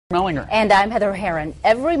Mellinger. And I'm Heather Herron.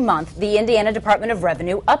 Every month, the Indiana Department of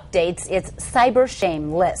Revenue updates its cyber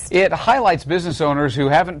shame list. It highlights business owners who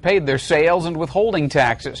haven't paid their sales and withholding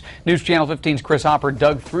taxes. News Channel 15's Chris Hopper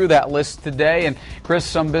dug through that list today. And Chris,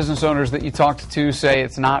 some business owners that you talked to say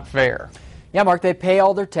it's not fair. Yeah, Mark, they pay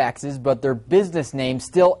all their taxes, but their business name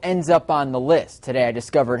still ends up on the list. Today I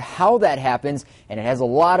discovered how that happens, and it has a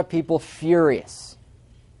lot of people furious.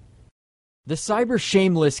 The cyber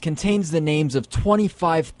shame list contains the names of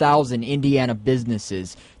 25,000 Indiana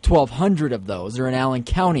businesses. 1,200 of those are in Allen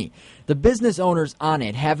County. The business owners on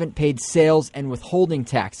it haven't paid sales and withholding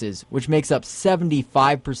taxes, which makes up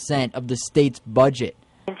 75% of the state's budget.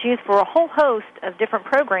 It's used for a whole host of different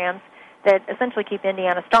programs that essentially keep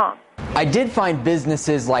Indiana strong. I did find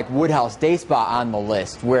businesses like Woodhouse Day Spa on the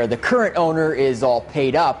list, where the current owner is all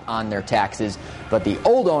paid up on their taxes, but the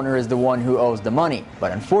old owner is the one who owes the money.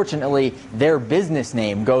 But unfortunately, their business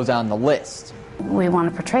name goes on the list. We want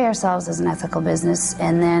to portray ourselves as an ethical business,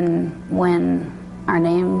 and then when our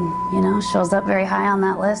name, shows up very high on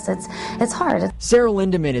that list, it's hard. Sarah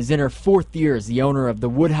Lindemann is in her 4th year as the owner of the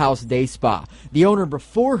Woodhouse Day Spa. The owner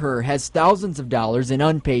before her has thousands of dollars in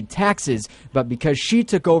unpaid taxes, but because she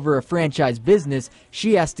took over a franchise business,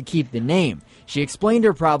 she has to keep the name. She explained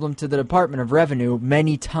her problem to the Department of Revenue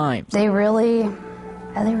many times. They really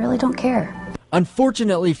don't care.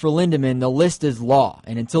 Unfortunately for Lindemann, the list is law,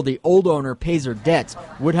 and until the old owner pays her debts,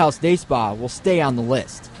 Woodhouse Day Spa will stay on the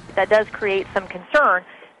list. That does create some concern,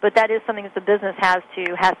 but that is something that the business has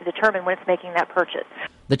to determine when it's making that purchase.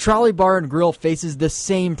 The Trolley Bar and Grill faces the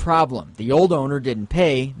same problem. The old owner didn't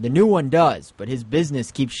pay, the new one does, but his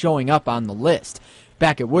business keeps showing up on the list.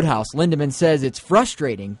 Back at Woodhouse, Lindemann says it's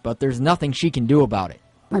frustrating, but there's nothing she can do about it.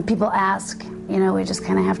 When people ask, we just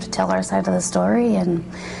kind of have to tell our side of the story and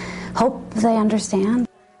hope they understand.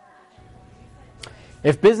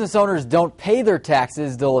 If business owners don't pay their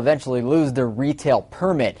taxes, they'll eventually lose their retail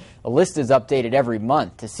permit. A list is updated every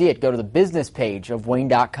month. To see it, go to the business page of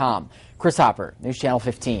Wayne.com. Chris Hopper, News Channel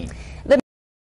 15.